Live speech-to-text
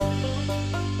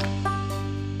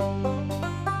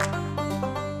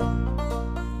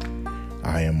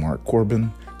Mark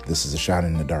Corbin. This is a Shot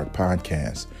in the Dark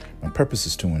podcast. My purpose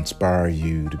is to inspire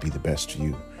you to be the best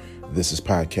you. This is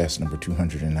podcast number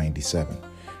 297.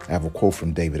 I have a quote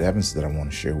from David Evans that I want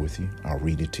to share with you. I'll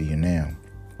read it to you now.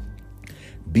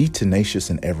 Be tenacious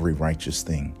in every righteous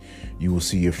thing. You will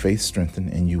see your faith strengthen,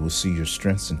 and you will see your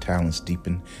strengths and talents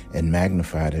deepen and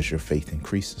magnified as your faith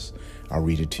increases. I'll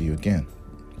read it to you again.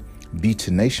 Be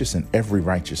tenacious in every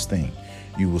righteous thing.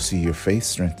 You will see your faith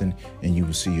strengthen, and you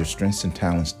will see your strengths and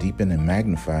talents deepen and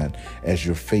magnified as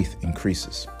your faith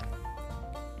increases.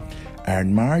 I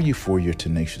admire you for your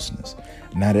tenaciousness.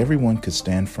 Not everyone could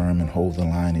stand firm and hold the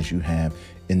line as you have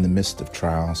in the midst of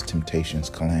trials, temptations,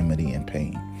 calamity, and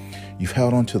pain. You've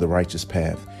held on to the righteous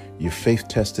path. Your faith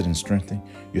tested and strengthened.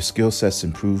 Your skill sets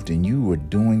improved, and you were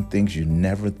doing things you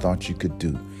never thought you could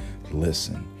do.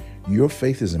 Listen, your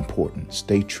faith is important.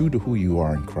 Stay true to who you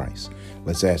are in Christ.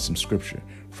 Let's add some scripture.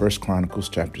 1 Chronicles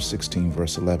chapter 16,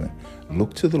 verse 11.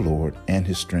 Look to the Lord and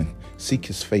his strength. Seek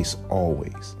his face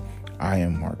always. I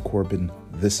am Mark Corbin.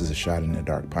 This is a Shot in the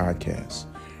Dark podcast.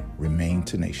 Remain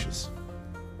tenacious.